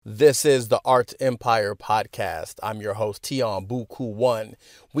This is the Art Empire podcast. I'm your host, Tion Buku One.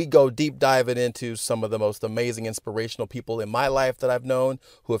 We go deep diving into some of the most amazing, inspirational people in my life that I've known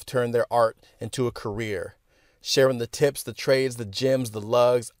who have turned their art into a career, sharing the tips, the trades, the gems, the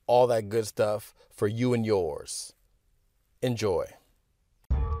lugs, all that good stuff for you and yours. Enjoy.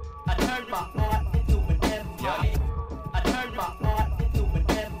 I turned my heart into an empire. I turned my heart into an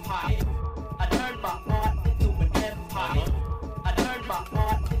empire. I turned my heart into an empire. I turned my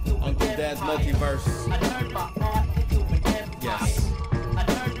heart into an Uncle empire. Dad's multiverse. I turned my heart into an empire. Yes. I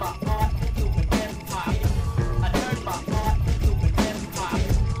turned my heart into an empire. I turned my heart into an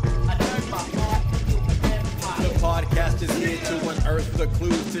empire. I turned my heart into an empire. The podcast is here to unearth the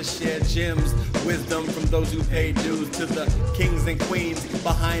clues, to share gems, wisdom from those who pay dues, to the kings and queens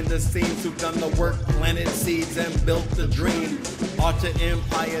behind the scenes who've done the work, planted seeds, and built the dream. Alter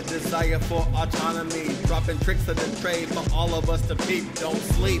Empire, desire for autonomy, dropping tricks of the trade for all of us to peep. Don't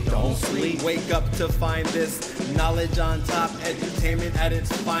sleep, don't sleep. Wake up to find this knowledge on top, entertainment at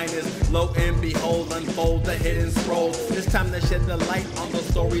its finest. Lo and behold, unfold the hidden scroll. It's time to shed the light on the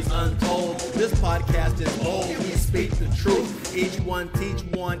stories untold. This podcast is old, we speak the truth. Each one teach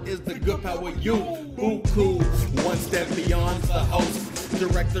one is the good power you. Buku, one step beyond the host.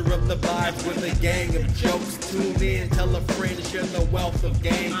 Director of the vibes with a gang of jokes. Tune in, tell a friend, share the wealth of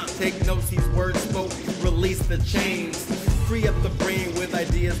game. Take notes, these words spoke, release the chains. Free up the brain with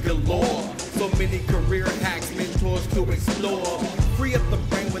ideas galore. So many career hacks, mentors to explore. Free up the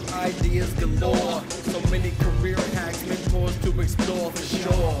brain with ideas galore. So many career hacks, mentors to explore for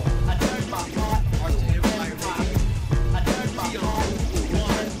sure. I turned my heart Art to Empire Radio. I turned my heart into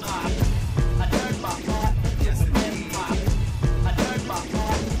an empire. I turned my heart Yes, into an indeed. empire. I turned my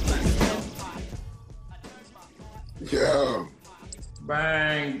heart into an empire. I turned my heart. Yo,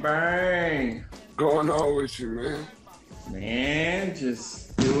 Bang, bang. going on with you, man? Man,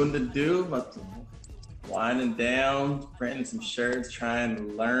 just doing the do, about to winding down, printing some shirts, trying to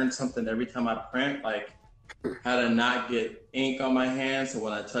learn something every time I print, like how to not get ink on my hands. So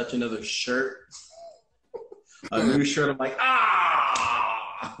when I touch another shirt, a new shirt, I'm like,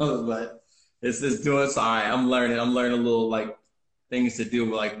 ah! But it's just doing so. All right, I'm learning a little like things to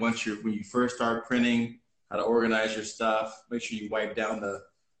do. Like when you first start printing, how to organize your stuff. Make sure you wipe down the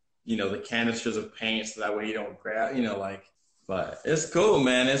canisters of paint so that way you don't grab, but it's cool,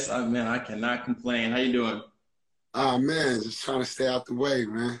 man. Man, I cannot complain. How you doing? Oh man, just trying to stay out the way,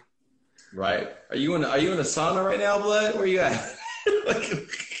 man. Right. Are you in a sauna right now, Blood? Where you at?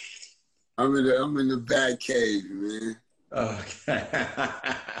 I'm in the bat cave, man. Okay.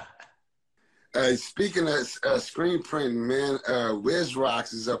 Speaking of screen printing, man, Wiz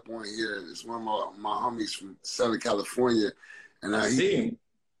Rocks is up on here. It's one of my homies from Southern California, and I he's see him.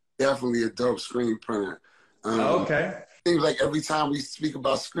 definitely a dope screen printer. Okay. Seems like every time we speak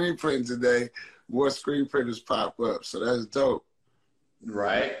about screen printing today, more screen printers pop up. So that's dope.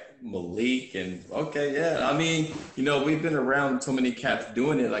 Right. Malik and okay, yeah. I mean, we've been around so many cats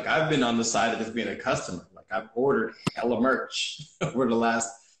doing it. Like I've been on the side of just being a customer. Like I've ordered hella merch over the last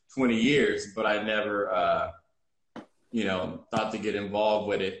 20 years, but I never, thought to get involved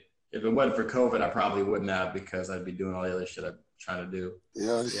with it. If it wasn't for COVID, I probably wouldn't have, because I'd be doing all the other shit I'm trying to do.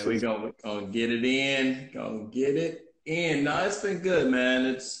 Yeah, We gonna get it in. Gonna get it in. No, it's been good, man.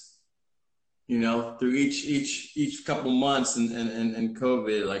 It's through each couple months and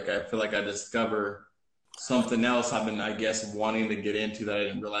COVID, like I feel like I discover something else I've been, I guess, wanting to get into that I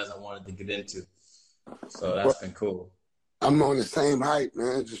didn't realize I wanted to get into. So that's been cool. I'm on the same hype,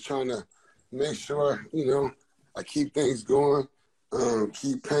 man. Just trying to make sure, I keep things going,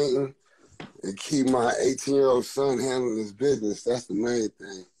 keep painting, and keep my 18-year-old son handling his business. That's the main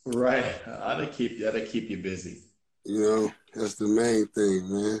thing. Right. That'll keep you busy. That's the main thing,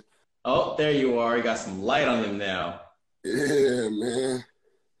 man. Oh, there you are. You got some light on him now. Yeah, man.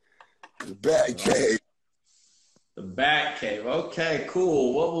 The bat cave. The Bat Cave. Okay,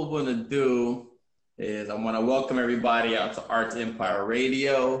 cool. What we're going to do is I want to welcome everybody out to Art Empire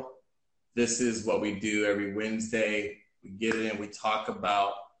Radio. This is what we do every Wednesday. We get in and we talk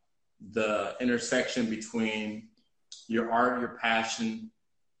about the intersection between your art, your passion,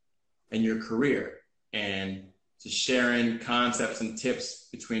 and your career, and just sharing concepts and tips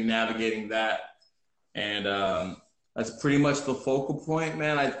between navigating that. And that's pretty much the focal point,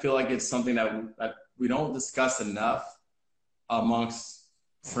 man. I feel like it's something that we don't discuss enough amongst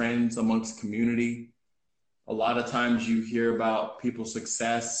friends, amongst community. A lot of times you hear about people's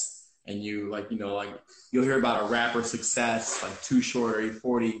success, and you'll hear about a rapper's success, like Too Short or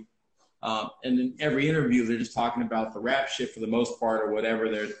E40. And in every interview, they're just talking about the rap shit for the most part, or whatever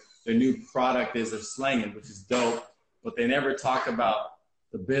their new product is they're slanging, which is dope. But they never talk about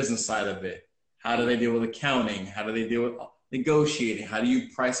the business side of it. How do they deal with accounting? How do they deal with negotiating? How do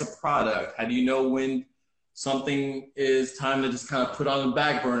you price a product? How do you know when something is time to just kind of put on the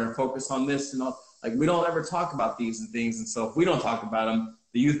back burner and focus on this and all? Like, we don't ever talk about these and things. And so if we don't talk about them,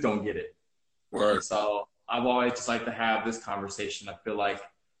 the youth don't get it. Right. And so I've always just like to have this conversation. I feel like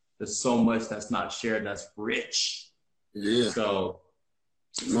there's so much that's not shared that's rich. Yeah. So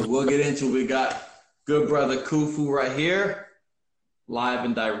we'll get into it. We got good brother Khufu right here, live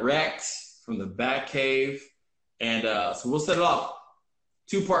and direct from the Batcave. And so we'll set it off.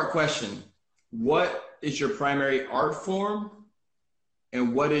 Two-part question. What is your primary art form?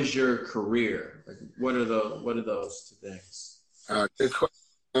 And what is your career? Like, what are those two things? Good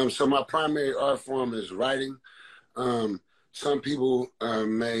question. So my primary art form is writing. Some people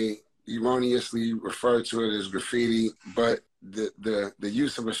may erroneously refer to it as graffiti, but the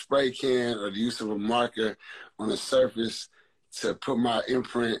use of a spray can or the use of a marker on a surface to put my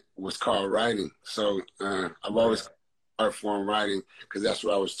imprint was called writing. So I've always art form writing because that's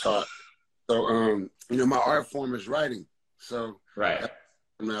what I was taught. So my art form is writing. So right.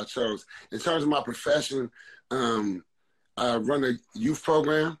 I chose. In terms of my profession, I run a youth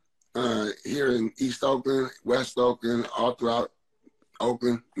program here in East Oakland, West Oakland, all throughout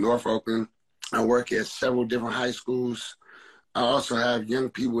Oakland, North Oakland. I work at several different high schools. I also have young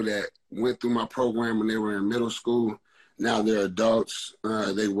people that went through my program when they were in middle school. Now they're adults.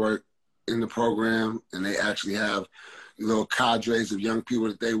 They work in the program, and they actually have little cadres of young people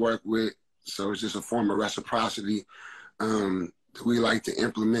that they work with. So it's just a form of reciprocity we like to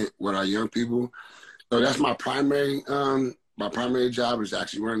implement with our young people. So that's my primary job is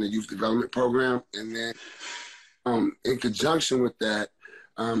actually running the youth development program. And then in conjunction with that,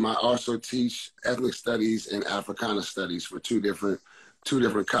 I also teach ethnic studies and Africana studies for two different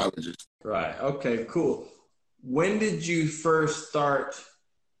colleges. Right. Okay, cool. When did you first start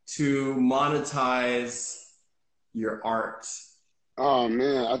to monetize your art? Oh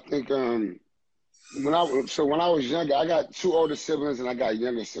man, I think when I was younger, I got two older siblings and I got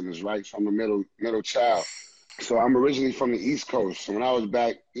younger siblings, right? So I'm a middle child. So I'm originally from the East Coast. So when I was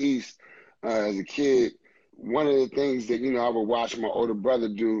back east as a kid, one of the things that, I would watch my older brother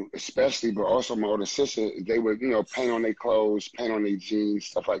do, especially, but also my older sister, they would, paint on their clothes, paint on their jeans,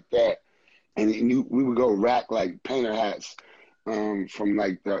 stuff like that. And we would go rack like painter hats from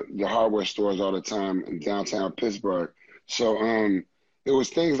like the hardware stores all the time in downtown Pittsburgh. So it was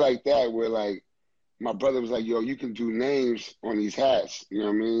things like that where like my brother was like, yo, you can do names on these hats, you know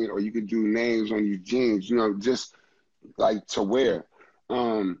what I mean? Or you could do names on your jeans, just like to wear.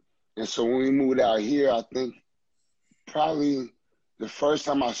 And so when we moved out here, I think probably the first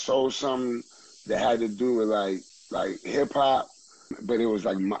time I sold something that had to do with like hip hop, but it was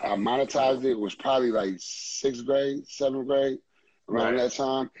like I monetized it, was probably like 6th grade, 7th grade, around that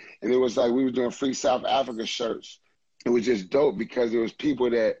time. And it was like we were doing Free South Africa shirts. It was just dope because it was people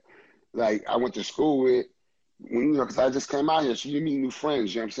that like I went to school with, because I just came out here, so you meet new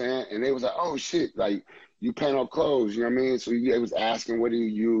friends, you know what I'm saying? And they was like, oh shit, like you paint on clothes, you know what I mean? So they was asking, what do you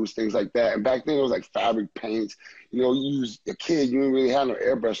use, things like that. And back then it was like fabric paints, you was a kid, you didn't really have no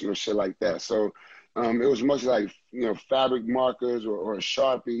airbrushing or shit like that. So it was much like, fabric markers or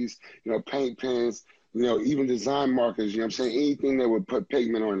Sharpies, paint pens, even design markers, you know what I'm saying? Anything that would put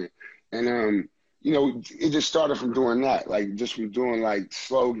pigment on it. And, it just started from doing that, like just from doing like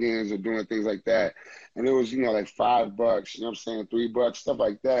slogans or doing things like that. And it was, like $5, you know what I'm saying, $3, stuff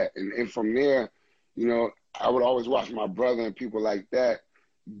like that. And from there, I would always watch my brother and people like that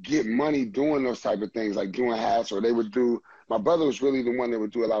get money doing those type of things, like doing hats, or they would do, my brother was really the one that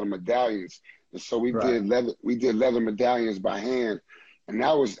would do a lot of medallions. And so we did leather medallions by hand. And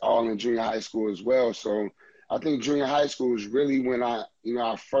that was all in junior high school as well. So I think junior high school was really when I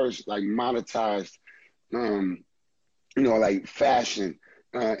first like monetized, like fashion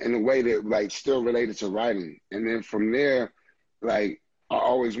in a way that like still related to writing. And then from there, like I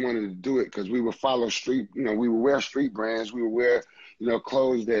always wanted to do it because we would follow street, we would wear street brands. We would wear,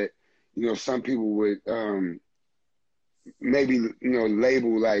 clothes that, some people would maybe,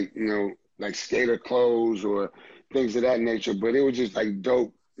 label like, like skater clothes or things of that nature. But it was just like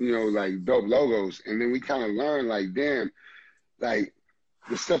dope, like dope logos. And then we kind of learned like, damn, like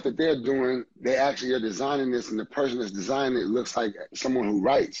the stuff that they're doing, they actually are designing this, and the person that's designing it looks like someone who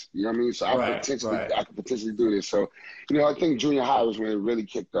writes. You know what I mean? So I could potentially do this. So, I think junior high was when it really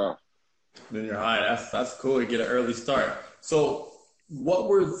kicked off. Junior high, that's cool to get an early start. So, what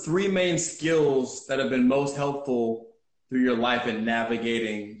were 3 main skills that have been most helpful through your life in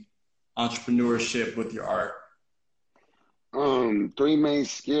navigating entrepreneurship with your art? 3 main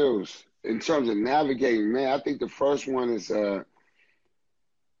skills in terms of navigating, man. I think the first one is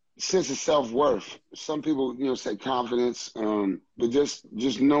sense of self-worth. Some people, say confidence, but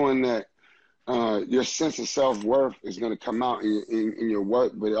just knowing that your sense of self-worth is going to come out in your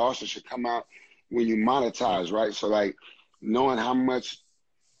work, but it also should come out when you monetize, right? So like knowing how much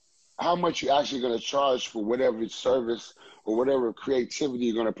you're actually going to charge for whatever service or whatever creativity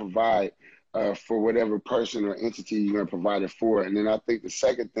you're going to provide for whatever person or entity you're going to provide it for. And then I think the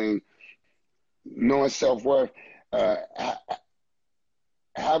second thing, knowing self-worth,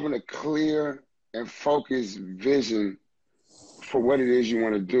 having a clear and focused vision for what it is you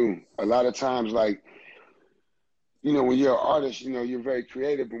want to do. A lot of times, like, when you're an artist, you're very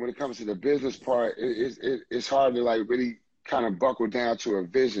creative, but when it comes to the business part, it's hard to like really kind of buckle down to a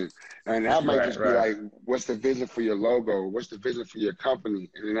vision. And that might just be like, what's the vision for your logo? What's the vision for your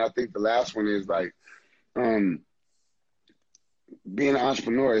company? And then I think the last one is like, being an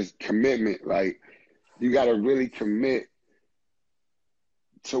entrepreneur is commitment. Like, you got to really commit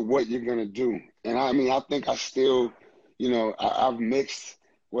to what you're going to do. And I think I still, I've mixed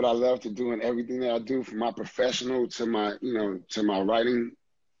what I love to do and everything that I do, from my professional to my, to my writing,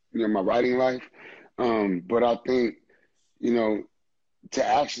 my writing life. But I think, to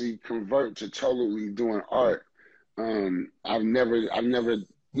actually convert to totally doing art, I've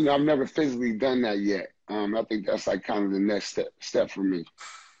never physically done that yet. I think that's like kind of the next step for me.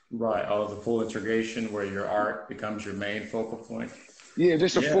 Right. Oh, the full integration where your art becomes your main focal point. Yeah,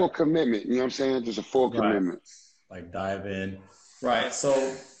 just a full commitment. You know what I'm saying? Just a full commitment. Like dive in. Right.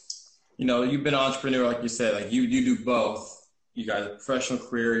 So, you've been an entrepreneur, like you said, like you do both. You got a professional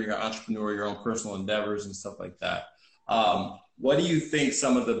career, you got entrepreneur, your own personal endeavors and stuff like that. What do you think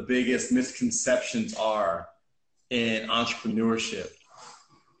some of the biggest misconceptions are in entrepreneurship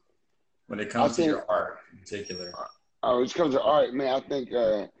when it comes to your art in particular? When it comes to art, man, I think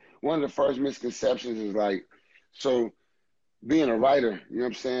one of the first misconceptions is like, so being a writer, you know what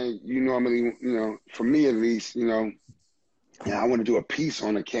I'm saying? You normally, for me at least, I want to do a piece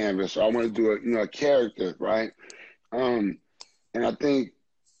on a canvas, or I want to do a character, right? And I think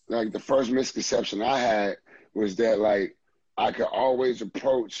like the first misconception I had was that like I could always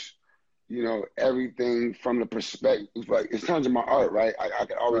approach, everything from the perspective, like in terms of my art, right? I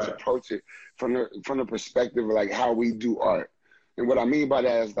could always approach it from the perspective of like how we do art. And what I mean by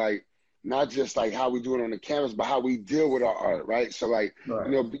that is like, not just like how we do it on the canvas, but how we deal with our art, right? So like,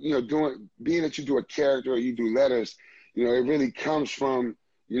 being that you do a character or you do letters, it really comes from,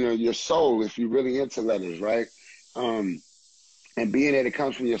 your soul, if you're really into letters, right? And being that it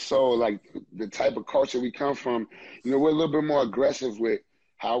comes from your soul, like the type of culture we come from, we're a little bit more aggressive with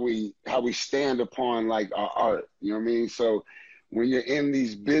how we stand upon like our art, you know what I mean? So when you're in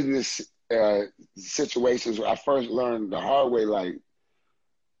these business situations, I first learned the hard way, like,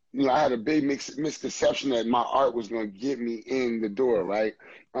 I had a big misconception that my art was going to get me in the door, right?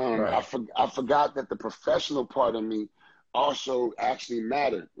 I forgot that the professional part of me also actually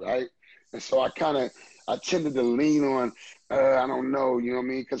mattered, right? And so I tended to lean on, I don't know, you know what I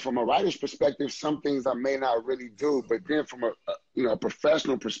mean? Because from a writer's perspective, some things I may not really do, but then from a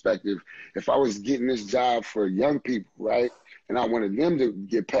professional perspective, if I was getting this job for young people, right, and I wanted them to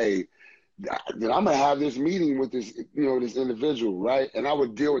get paid, then I'm gonna have this meeting with this, this individual, right? And I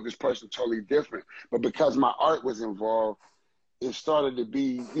would deal with this person totally different. But because my art was involved, it started to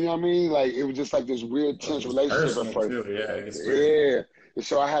be, you know what I mean? Like it was just like this weird tense relationship at first. Yeah. And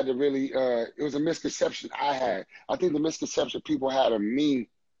so I had to really, it was a misconception I had. I think the misconception people had of me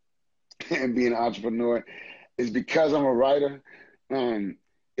and being an entrepreneur is because I'm a writer.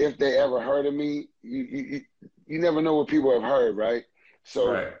 If they ever heard of me, you never know what people have heard, right?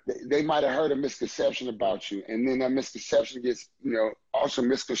 So they might have heard a misconception about you. And then that misconception gets, also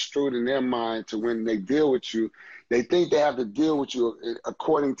misconstrued in their mind to when they deal with you, they think they have to deal with you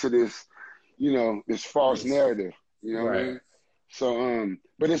according to this, this false narrative, what I mean? So,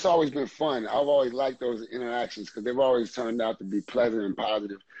 but it's always been fun. I've always liked those interactions because they've always turned out to be pleasant and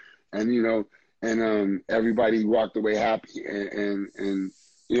positive. And, everybody walked away happy and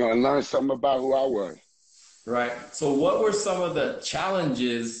learned something about who I was. Right. So what were some of the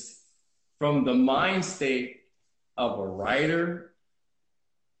challenges from the mind state of a writer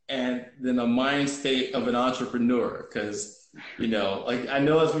and then the mind state of an entrepreneur? Because, like, I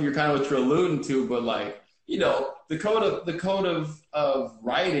know that's what you're kind of what you're alluding to, but like, the code of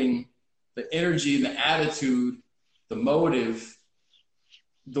writing, the energy, the attitude, the motive,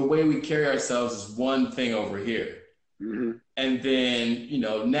 the way we carry ourselves is one thing over here. Mm-hmm. And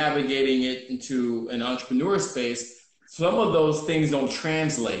then, navigating it into an entrepreneur space, some of those things don't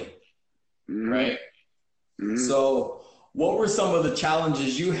translate, right? Mm-hmm. So what were some of the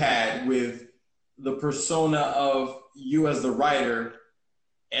challenges you had with the persona of you as the writer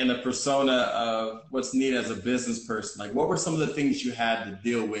and the persona of what's needed as a business person, like what were some of the things you had to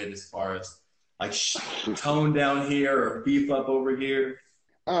deal with as far as like tone down here or beef up over here?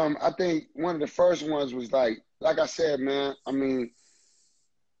 I think one of the first ones was like I said, man, I mean,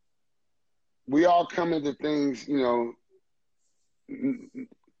 we all come into things, you know,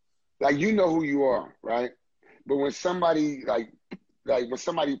 like, you know who you are, right? But when somebody like when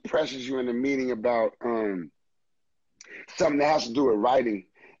somebody pressures you in a meeting about something that has to do with writing,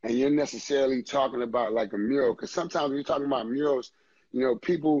 and you're necessarily talking about like a mural, because sometimes when you're talking about murals, you know,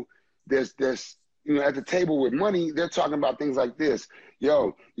 people, there's you know, at the table with money, they're talking about things like this.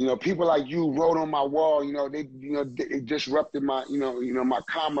 Yo, you know, people like you wrote on my wall, you know, they disrupted my, you know, my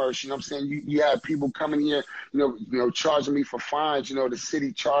commerce. You know what I'm saying? You had people coming here, you know, charging me for fines. You know, the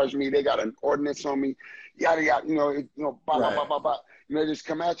city charged me. They got an ordinance on me. Yada, yada, you know, blah, blah, blah, blah, blah. You know, they just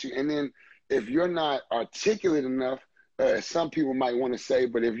come at you. And then if you're not articulate enough, some people might want to say,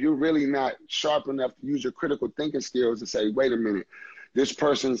 but if you're really not sharp enough to use your critical thinking skills and say, wait a minute, this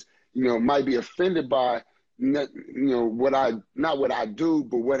person's, you know, might be offended by, you know, not what I do,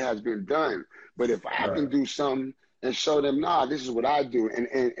 but what has been done. But if I can do something and show them, nah, this is what I do.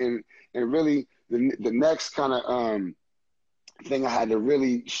 And really the next kind of thing I had to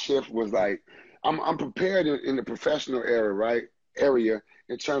really shift was like, I'm prepared in the professional area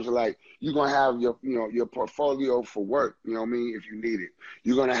in terms of like, you're going to have your portfolio for work, you know what I mean, if you need it.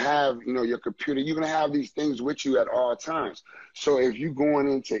 You're going to have, you know, your computer, you're going to have these things with you at all times. So if you're going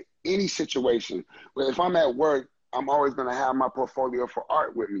into any situation, well, if I'm at work, I'm always going to have my portfolio for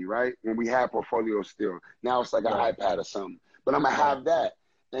art with me, right? When we have portfolios still. Now it's like an iPad or something. But I'm going to have that.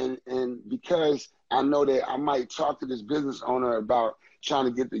 And because I know that I might talk to this business owner about trying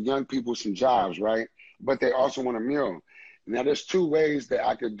to get the young people some jobs, right? But they also want a mural. Now, there's two ways that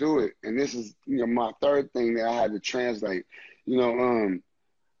I could do it. And this is, you know, my third thing that I had to translate. You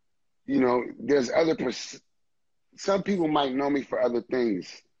know, there's some people might know me for other things,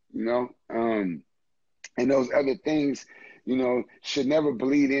 you know, and those other things, you know, should never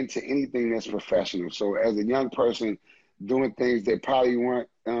bleed into anything that's professional. So as a young person doing things that probably weren't,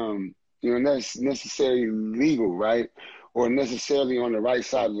 you know, necessarily legal, right? Or necessarily on the right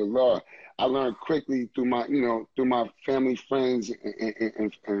side of the law, I learned quickly through my, you know, through my family, friends,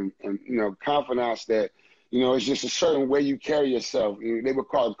 and you know, confidants that, you know, it's just a certain way you carry yourself. You know, they would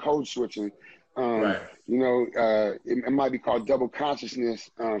call it code switching. You know, it might be called double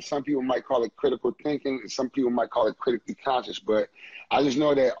consciousness. Some people might call it critical thinking, and some people might call it critically conscious. But I just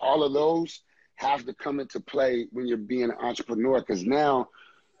know that all of those have to come into play when you're being an entrepreneur, because now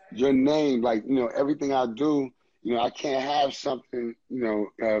your name, like, you know, everything I do, you know, I can't have something, you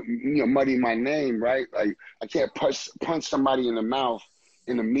know, muddy my name, right? Like, I can't punch somebody in the mouth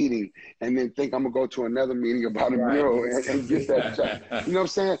in a meeting and then think I'm gonna go to another meeting about a mural and get that shot. You know what I'm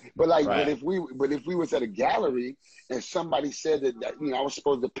saying? But like, but if we was at a gallery and somebody said that, you know, I was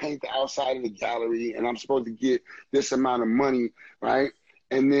supposed to paint the outside of the gallery and I'm supposed to get this amount of money, right?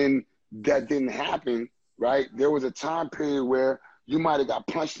 And then that didn't happen, right? There was a time period where you might have got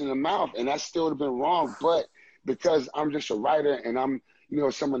punched in the mouth and that still would have been wrong, but because I'm just a writer and I'm, you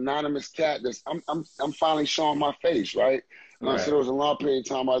know, some anonymous cat that's, I'm finally showing my face, right? So there was a long period of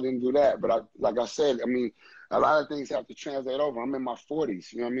time I didn't do that. But like I said, I mean, a lot of things have to translate over. I'm in my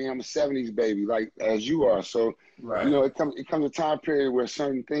 40s, you know what I mean? I'm a 70s baby, like as you are. So, you know, it comes a time period where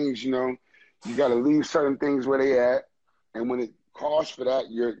certain things, you know, you got to leave certain things where they at. And when it calls for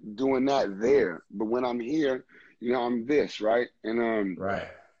that, you're doing that there. But when I'm here, you know, I'm this, right? And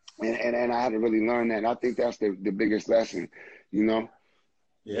And I had to really learn that. And I think that's the biggest lesson, you know?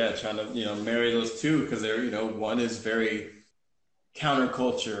 Yeah, trying to, you know, marry those two, because they're, you know, one is very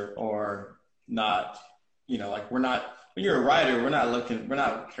counterculture or not, you know, like when you're a writer, we're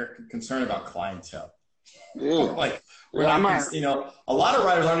not concerned about clientele. Yeah. Like, you know, a lot of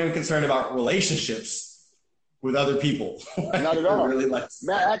writers aren't even concerned about relationships with other people. Not at all. Really, like,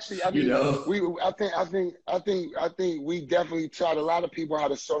 man, actually, I mean, you know, I think we definitely taught a lot of people how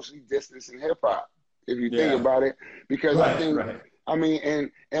to socially distance in hip hop, if you think about it, because I think, I mean,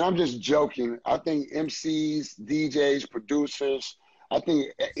 and I'm just joking. I think MCs, DJs, producers, I think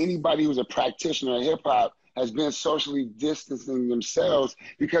anybody who's a practitioner of hip hop has been socially distancing themselves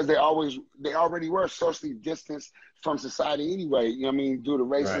because they already were socially distanced from society anyway, you know what I mean, due to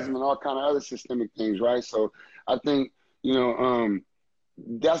racism and all kind of other systemic things, right? So I think, you know,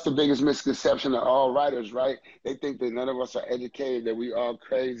 that's the biggest misconception of all writers, right? They think that none of us are educated, that we all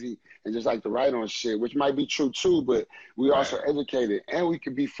crazy and just like to write on shit, which might be true too, but we also educated and we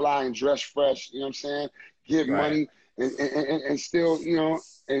could be fly and dress fresh, you know what I'm saying? Get money and still, you know,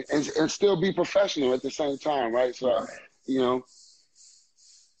 and still be professional at the same time, right? So, you know.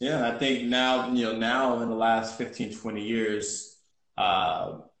 Yeah, I think now in the last 15, 20 years,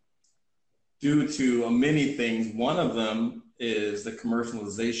 due to many things, one of them is the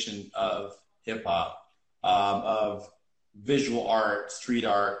commercialization of hip hop, of visual art, street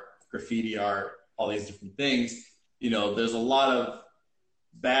art, graffiti art, all these different things. There's a lot of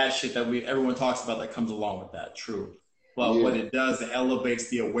bad shit that everyone talks about that comes along with that. True. But what Yeah, it does, it elevates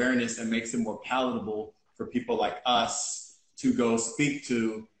the awareness and makes it more palatable for people like us to go speak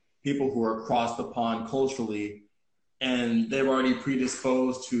to people who are across the pond culturally, and they're already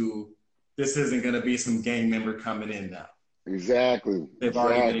predisposed to this isn't going to be some gang member coming in now. exactly, They've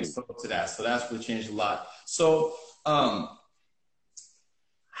already been exactly. exposed to that, so that's really changed a lot. So,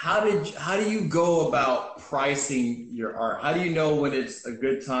 how do you go about pricing your art? How do you know when it's a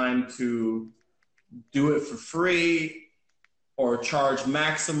good time to do it for free or charge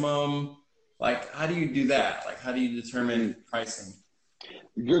maximum? Like, how do you do that? Like, how do you determine pricing?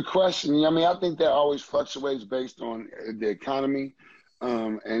 Good question. I mean, I think that always fluctuates based on the economy,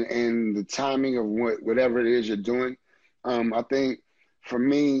 and the timing of whatever it is you're doing. I think for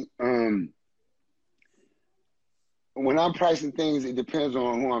me, when I'm pricing things, it depends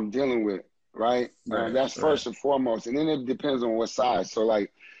on who I'm dealing with, right? Right, That's right, first and foremost, and then it depends on what size. So,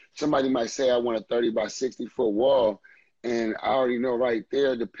 like, somebody might say I want a 30 by 60 foot wall, and I already know right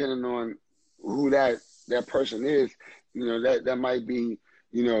there, depending on who that person is, that might be,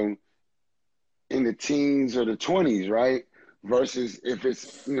 you know, in the teens or the 20s, right? Versus if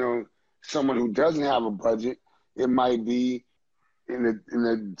it's, someone who doesn't have a budget, it might be in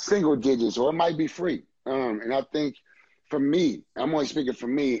the single digits, or it might be free. And I think for me, I'm only speaking for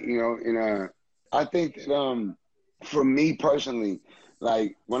me, I think that for me personally,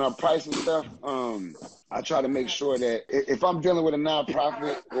 like when I'm pricing stuff, I try to make sure that if I'm dealing with a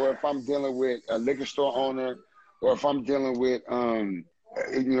nonprofit, or if I'm dealing with a liquor store owner, or if I'm dealing with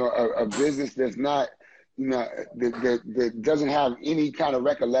a business that's not, that doesn't have any kind of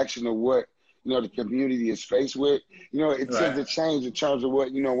recollection of what the community is faced with, it tends right, to change in terms of what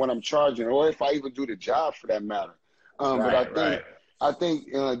I'm charging, or if I even do the job for that matter. But I right, think right, I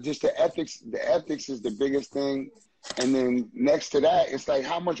think just the ethics is the biggest thing, and then next to that, it's like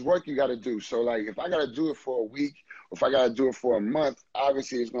how much work you got to do. So like if I got to do it for a week, or if I got to do it for a month,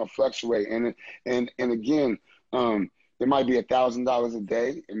 obviously it's going to fluctuate. And again, it might be $1,000 a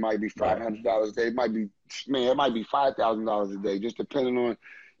day, it might be right. $500 a day, it might be $5,000 a day, just depending on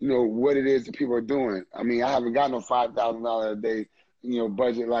what it is that people are doing. I mean, I haven't got no $5,000 a day,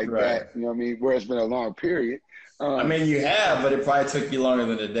 budget like Right. that. You know what I mean? Where it's been a long period. I mean, you have, but it probably took you longer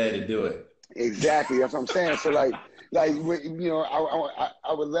than a day to do it. Exactly. That's what I'm saying. So I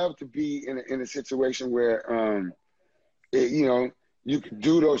would love to be in a situation where, you could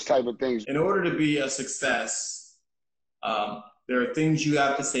do those type of things. In order to be a success, there are things you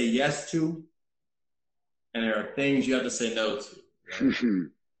have to say yes to, and there are things you have to say no to. Right?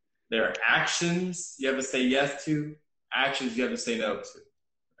 There are actions you have to say yes to, actions you have to say no to.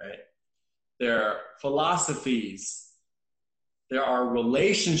 Right? There are philosophies. There are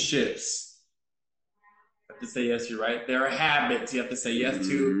relationships you have to say yes to, right? There are habits you have to say yes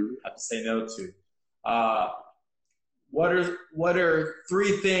to, have to say no to. What are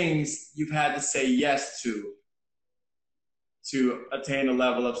three things you've had to say yes to attain a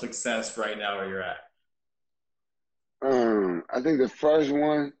level of success right now where you're at? I think the first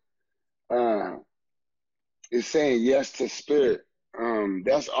one is saying yes to spirit.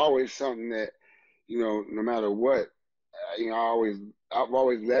 That's always something that, no matter what, I've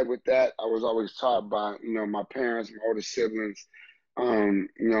always led with that. I was always taught by, my parents, my older siblings, in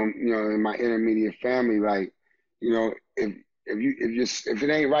my intermediate family, like, if it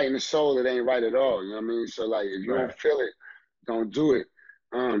ain't right in the soul, it ain't right at all. You know what I mean? So like, if you Right. don't feel it, don't do it.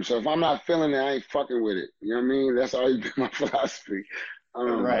 So if I'm not feeling it, I ain't fucking with it. You know what I mean? That's always been my philosophy.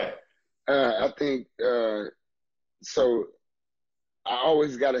 Um, Right. I think so. I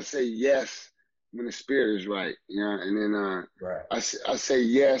always got to say yes when the spirit is right, and then Right. I say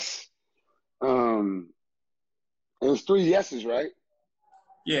yes. And it's three yeses, right?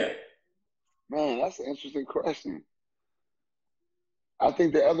 Yeah. Man, that's an interesting question. I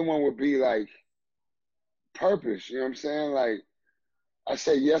think the other one would be like purpose. You know what I'm saying? Like I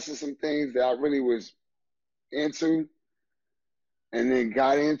say yes to some things that I really was into, and then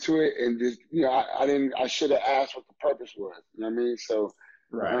got into it, and just I didn't. I should have asked what the purpose was. You know what I mean? So,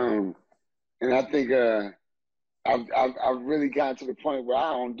 Right. um, and I think I've really gotten to the point where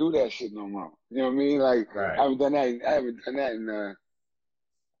I don't do that shit no more. You know what I mean? Like Right. I haven't done that. I haven't done that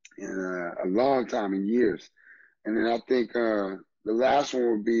in a long time, in years. And then I think the last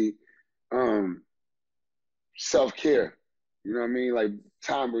one would be self care. You know what I mean? Like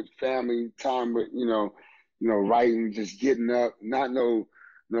time with family, time with, writing, just getting up, not no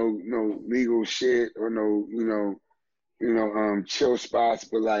legal shit or chill spots,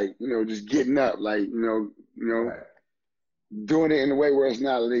 but like, just getting up, like, Right. doing it in a way where it's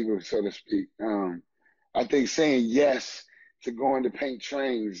not illegal, so to speak. I think saying yes to going to paint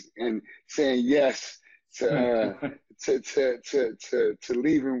trains and saying yes to to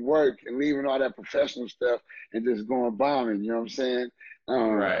leaving work and leaving all that professional stuff and just going bombing. You know what I'm saying?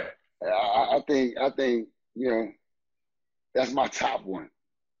 Right. I think that's my top one.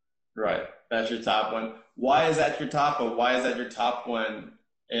 Right. That's your top one. Why is that your top one? Why is that your top one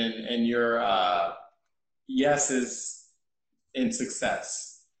in your yeses in success?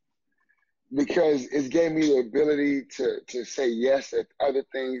 Because it gave me the ability to say yes at other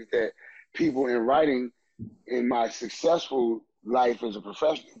things that people in writing in my successful life as a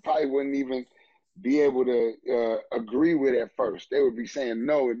professional probably wouldn't even be able to agree with at first. They would be saying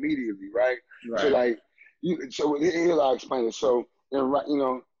no immediately, right? Right. So like, here's how I explain it. So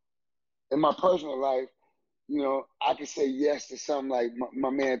in my personal life, I could say yes to something like my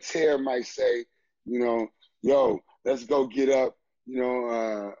man Ter might say, yo, let's go get up,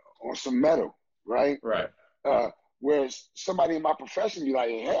 on some metal, right? Right. Whereas somebody in my profession be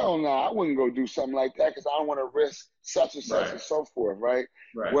like, hell no, I wouldn't go do something like that because I don't want to risk such and such Right. and so forth, right?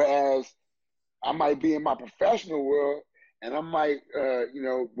 Right. Whereas I might be in my professional world and I might,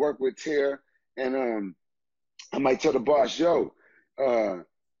 work with Ter and I might tell the boss, yo,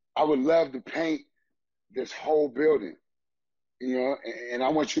 I would love to paint this whole building, and I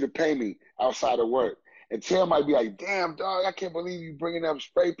want you to pay me outside of work. And Ter might be like, damn, dog, I can't believe you bringing up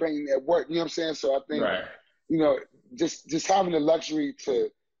spray painting at work. You know what I'm saying? So I think, Right. Just having the luxury to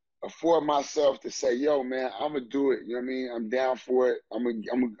afford myself to say, yo, man, I'm going to do it. You know what I mean? I'm down for it. I'm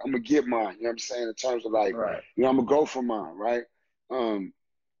gonna get mine. You know what I'm saying? In terms of like, Right. I'm going to go for mine, right?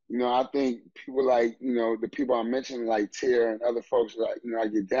 I think people like, the people I mentioned, like Ter and other folks that, I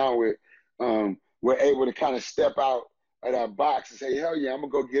get down with, were able to kind of step out of that box and say, hell yeah, I'm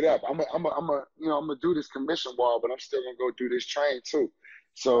gonna go get up. I'm gonna do this commission wall, but I'm still gonna go do this train too.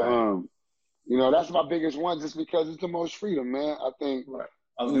 So, Right. that's my biggest one, just because it's the most freedom, man. I think. Right.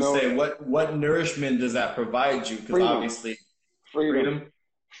 I was gonna say, what nourishment does that provide you? Because obviously,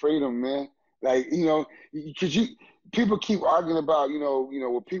 freedom, man. Like, because people keep arguing about,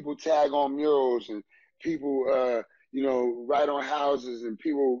 when people tag on murals and people, write on houses and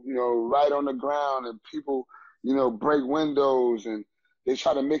people, write on the ground and people, break windows and they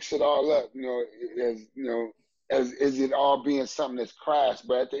try to mix it all up, as is it all being something that's crass.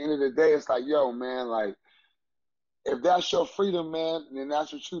 But at the end of the day, it's like, yo, man, like, if that's your freedom, man, then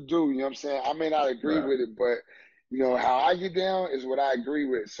that's what you do. You know what I'm saying? I may not agree Right. with it, but how I get down is what I agree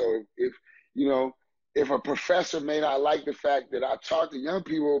with. So if a professor may not like the fact that I talk to young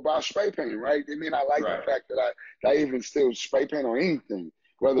people about spray painting, right? They may not like Right. the fact that I even still spray paint on anything,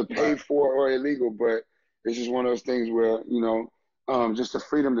 whether paid Right. for or illegal. But it's just one of those things where just the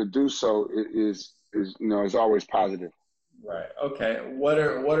freedom to do so is always positive. Right. Okay. What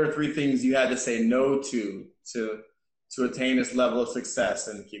are three things you had to say no to attain this level of success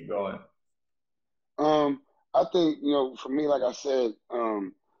and keep going? I think, for me, like I said,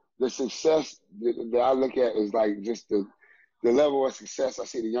 the success that I look at is like just the level of success I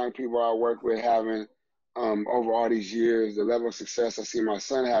see the young people I work with having over all these years, the level of success I see my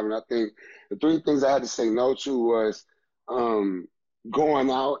son having. I think the three things I had to say no to was going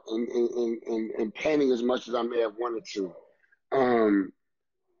out and painting as much as I may have wanted to.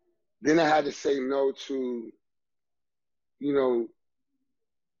 Then I had to say no to,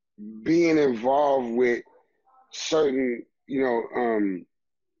 being involved with certain,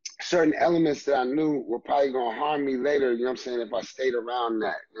 certain elements that I knew were probably going to harm me later, you know what I'm saying, if I stayed around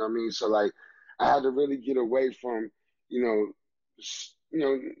that, you know what I mean? So like, I had to really get away from,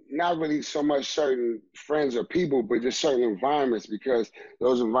 not really so much certain friends or people, but just certain environments, because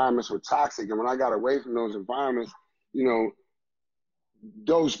those environments were toxic. And when I got away from those environments,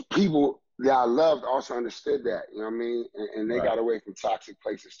 those people that I loved also understood that, you know what I mean? And they Right. got away from toxic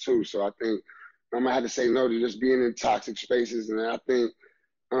places too. So I think I'm gonna have to say no to just being in toxic spaces. And I think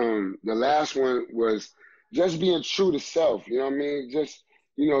the last one was just being true to self, you know what I mean? Just,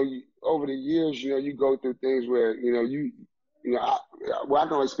 over the years, you go through things where, I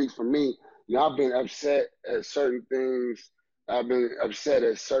can only speak for me. I've been upset at certain things. I've been upset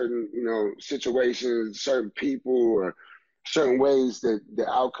at certain, situations, certain people, or certain ways that the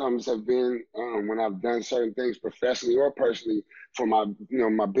outcomes have been when I've done certain things professionally or personally for my,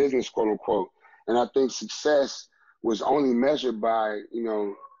 my business, quote unquote. And I think success was only measured by,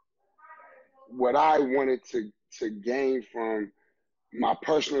 what I wanted to gain from my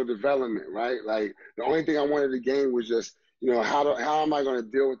personal development, right? Like the only thing I wanted to gain was just, you know, how am I going to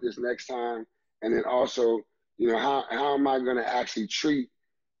deal with this next time? And then also, you know, how am I going to actually treat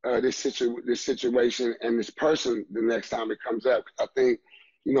this situation and this person the next time it comes up? I think,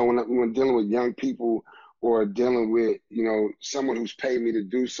 you know, when dealing with young people or dealing with, you know, someone who's paid me to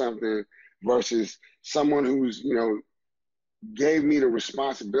do something versus someone who's, you know, gave me the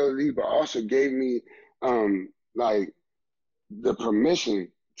responsibility, but also gave me like the permission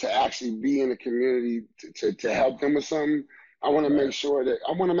to actually be in the community to help them with something. I want to make sure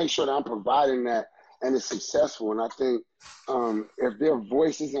that I'm providing that and it's successful. And I think if their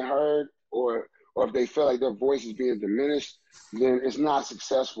voice isn't heard or if they feel like their voice is being diminished, then it's not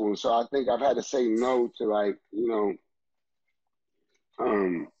successful. And so I think I've had to say no to, like, you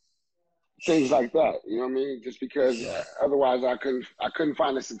know, things like that. You know what I mean? Just because otherwise I couldn't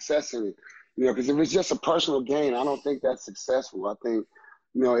find a success in it. You know, because if it's just a personal gain, I don't think that's successful. I think,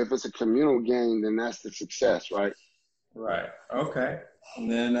 you know, if it's a communal gain, then that's the success, right? Right. Okay.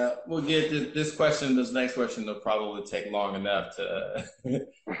 And then we'll get this question. This next question will probably take long enough to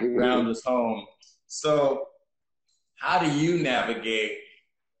round us home. So, how do you navigate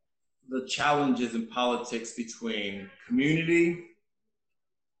the challenges in politics between community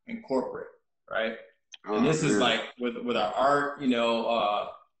and corporate? Right. And this is like with our art.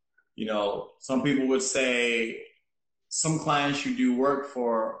 You know, some people would say some clients you do work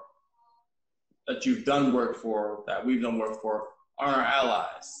for, that you've done work for, that we've done work for, are our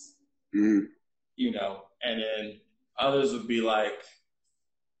allies. Mm-hmm. You know, and then others would be like,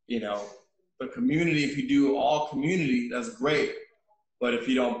 you know, the community, if you do all community, that's great. But if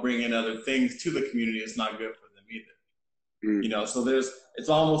you don't bring in other things to the community, it's not good for them either. Mm-hmm. You know, so it's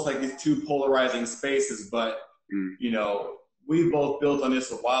almost like these two polarizing spaces, but, you know, we both built on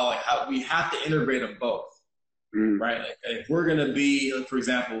this a while, like how we have to integrate them both, right? Like if we're going to be, for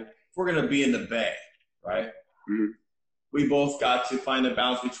example, if we're going to be in the Bay, right? We both got to find a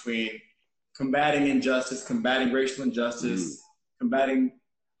balance between combating injustice, combating racial injustice, combating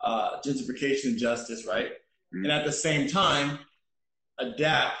gentrification injustice, right? And at the same time,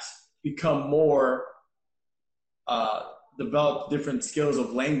 adapt, become more, develop different skills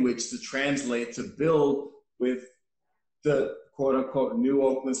of language to translate, to build with the quote unquote new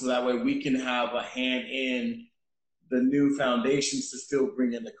Oakland, so that way we can have a hand in the new foundations to still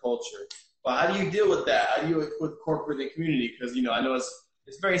bring in the culture. But how do you deal with that? How do you with corporate and community? Because, you know, I know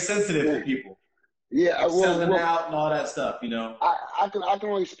it's very sensitive to people. Yeah, selling out and all that stuff, you know. I can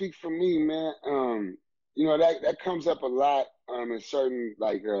only speak for me, man. You know, that comes up a lot in certain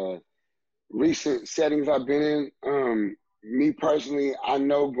like recent settings I've been in. Me personally, I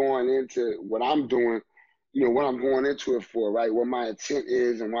know going into what I'm doing, you know, what I'm going into it for, right? What my intent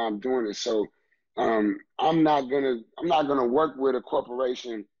is and why I'm doing it. So I'm not gonna work with a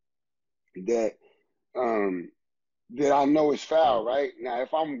corporation that that I know is foul, right? Now,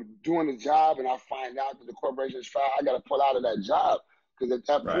 if I'm doing the job and I find out that the corporation is foul, I got to pull out of that job, because at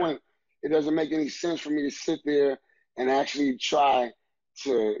that point, it doesn't make any sense for me to sit there and actually try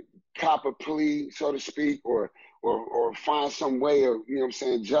to cop a plea, so to speak, or find some way of, you know what I'm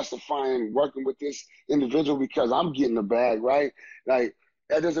saying, justifying working with this individual because I'm getting the bag, right? Like,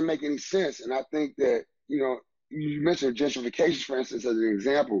 that doesn't make any sense. And I think that, you know, you mentioned gentrification, for instance, as an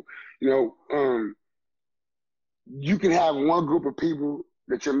example. You know, you can have one group of people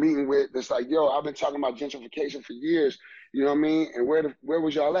that you're meeting with that's like, yo, I've been talking about gentrification for years, you know what I mean? And where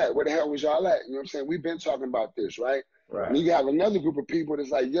was y'all at? Where the hell was y'all at? You know what I'm saying? We've been talking about this, right? And you have another group of people that's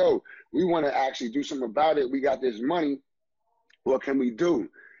like, yo, we want to actually do something about it. We got this money. What can we do?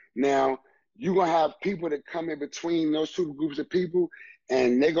 Now, you're going to have people that come in between those two groups of people,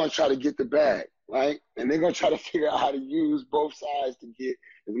 and they're going to try to get the bag, right? And they're going to try to figure out how to use both sides to get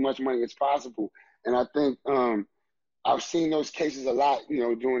as much money as possible. And I think I've seen those cases a lot, you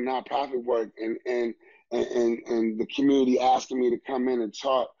know, doing nonprofit work and the community asking me to come in and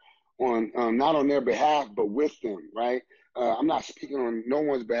talk on not on their behalf, but with them, right? I'm not speaking on no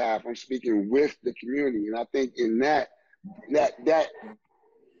one's behalf. I'm speaking with the community. And I think in that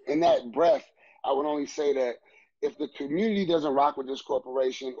breath, I would only say that if the community doesn't rock with this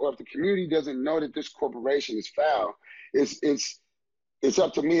corporation, or if the community doesn't know that this corporation is foul, it's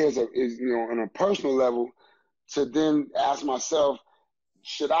up to me as you know, on a personal level, to then ask myself,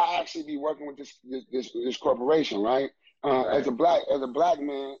 should I actually be working with this corporation, right? As a black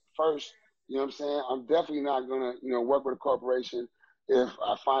man, first, you know what I'm saying, I'm definitely not gonna, you know, work with a corporation if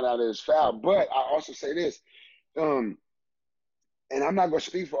I find out it's foul. But I also say this, and I'm not gonna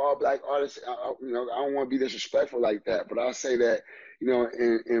speak for all black artists. You know, I don't want to be disrespectful like that, but I'll say that, you know,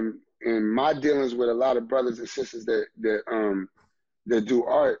 in my dealings with a lot of brothers and sisters that that do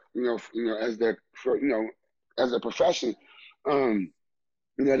art, as as a profession,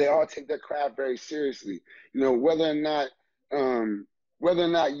 they all take their craft very seriously. Whether or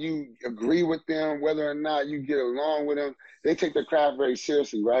not you agree with them, whether or not you get along with them, they take their craft very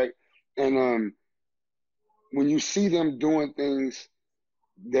seriously, right? And when you see them doing things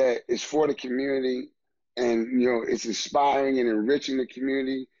that is for the community, and it's inspiring and enriching the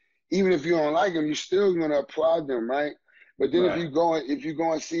community, even if you don't like them, you're still going to applaud them, right? But then if you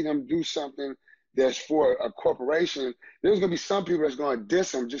go and see them do something that's for a corporation, there's going to be some people that's going to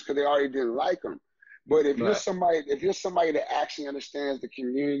diss them just because they already didn't like them. But if you're somebody that actually understands the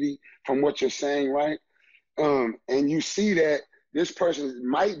community from what you're saying, right? And you see that this person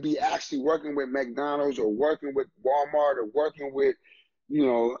might be actually working with McDonald's or working with Walmart or working with, I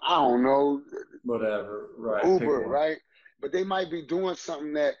don't know, whatever, right? Uber, right? But they might be doing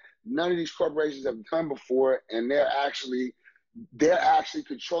something that none of these corporations have done before, and they're actually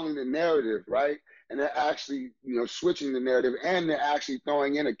controlling the narrative, right? And they're actually, switching the narrative, and they're actually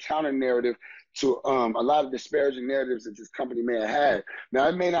throwing in a counter narrative to a lot of disparaging narratives that this company may have had. Now,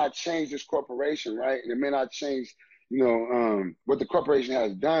 it may not change this corporation, right? And it may not change, what the corporation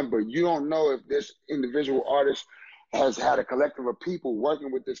has done, but you don't know if this individual artist has had a collective of people working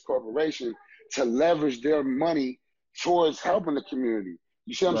with this corporation to leverage their money towards helping the community.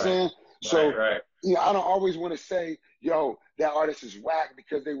 You see what I'm saying? So, I don't always want to say, that artist is whack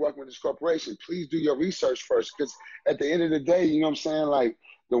because they work with this corporation. Please do your research first, because at the end of the day, you know what I'm saying? Like,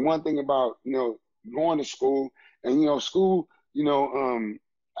 the one thing about, going to school, and, school,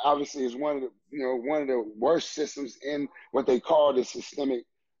 obviously is one of the worst systems in what they call the systemic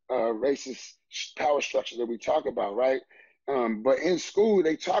racist power structure that we talk about, right? But in school,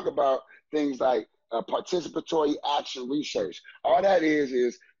 they talk about things like participatory action research. All that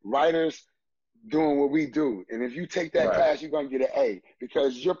is writers doing what we do. And if you take that class, you're going to get an A,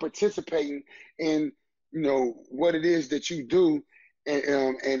 because you're participating in, what it is that you do.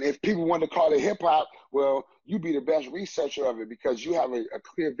 And if people want to call it hip hop, well, you be the best researcher of it, because you have a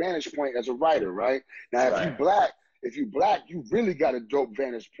clear vantage point as a writer, right? Now, if you black, you really got a dope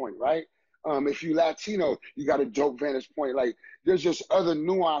vantage point, right? If you Latino, you got a dope vantage point. Like, there's just other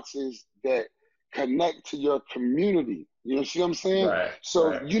nuances that connect to your community. You see what I'm saying?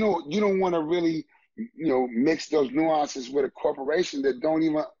 So you don't want to really, mix those nuances with a corporation that don't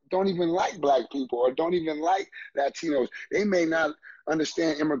even like black people or don't even like Latinos. They may not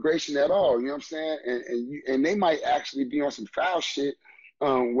understand immigration at all. You know what I'm saying? And they might actually be on some foul shit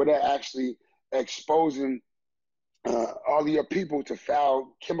where they're actually exposing all of your people to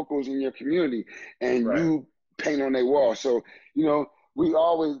foul chemicals in your community, and you paint on their wall. So, we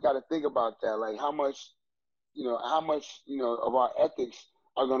always got to think about that. Like, how much of our ethics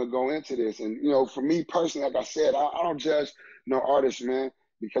are going to go into this. And, for me personally, like I said, I don't judge no artists, man,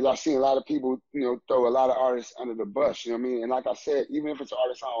 because I've seen a lot of people, throw a lot of artists under the bus, you know what I mean? And like I said, even if it's an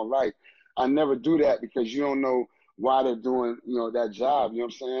artist I don't like, I never do that, because you don't know why they're doing, that job, you know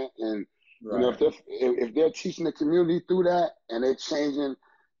what I'm saying? And, if they're teaching the community through that, and they're changing,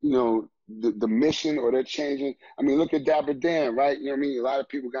 the mission, or they're changing. I mean, look at Dapper Dan, right? You know what I mean? A lot of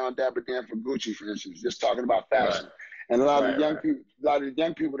people got on Dapper Dan for Gucci, for instance, just talking about fashion. And a lot of the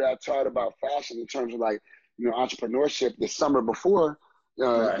young people that I taught about fashion in terms of, like, entrepreneurship, the summer before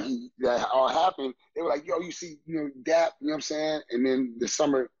that all happened, they were like, yo, you see, Dap, you know what I'm saying? And then the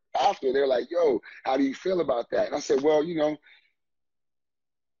summer after, they're like, yo, how do you feel about that? And I said, well,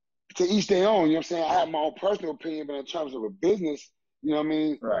 to each their own, you know what I'm saying? I have my own personal opinion, but in terms of a business, you know what I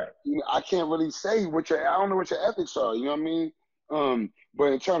mean? I can't really say I don't know what your ethics are, you know what I mean?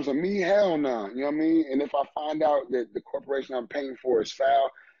 But in terms of me, hell no, you know what I mean? And if I find out that the corporation I'm paying for is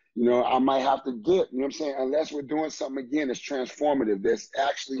foul, I might have to dip, you know what I'm saying? Unless we're doing something, again, that's transformative, that's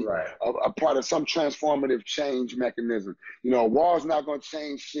actually a part of some transformative change mechanism. A wall's not going to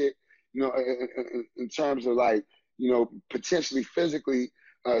change shit, in terms of, like, potentially physically,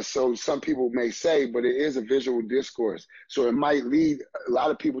 so some people may say, but it is a visual discourse. So it might lead a lot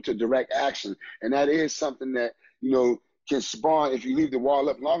of people to direct action. And that is something that, can spawn, if you leave the wall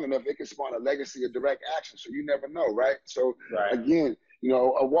up long enough, it can spawn a legacy of direct action. So you never know, right? So again,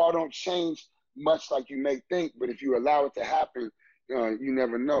 a wall don't change much like you may think, but if you allow it to happen, you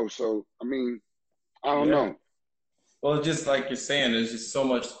never know. So, I mean, I don't know. Well, just like you're saying, there's just so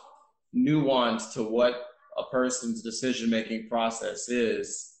much nuance to what a person's decision-making process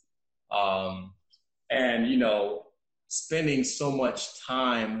is. And, spending so much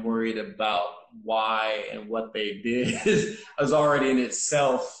time worried about why and what they did is already in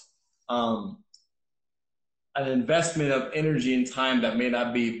itself an investment of energy and time that may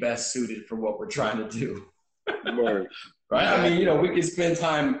not be best suited for what we're trying to do. right? I mean, we can spend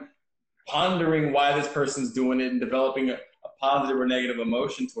time pondering why this person's doing it and developing a positive or negative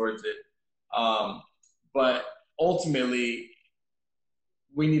emotion towards it. But ultimately,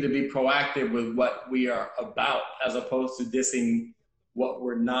 we need to be proactive with what we are about as opposed to dissing what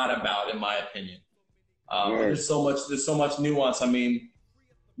we're not about, in my opinion. There's so much nuance. I mean,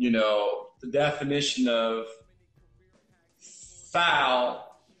 the definition of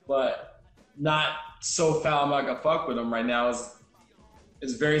foul, but not so foul I'm not gonna fuck with them right now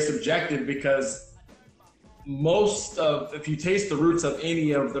is very subjective, because if you taste the roots of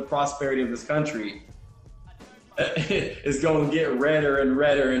any of the prosperity of this country, it's going to get redder and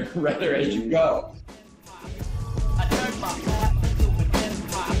redder and redder as you go. I turned my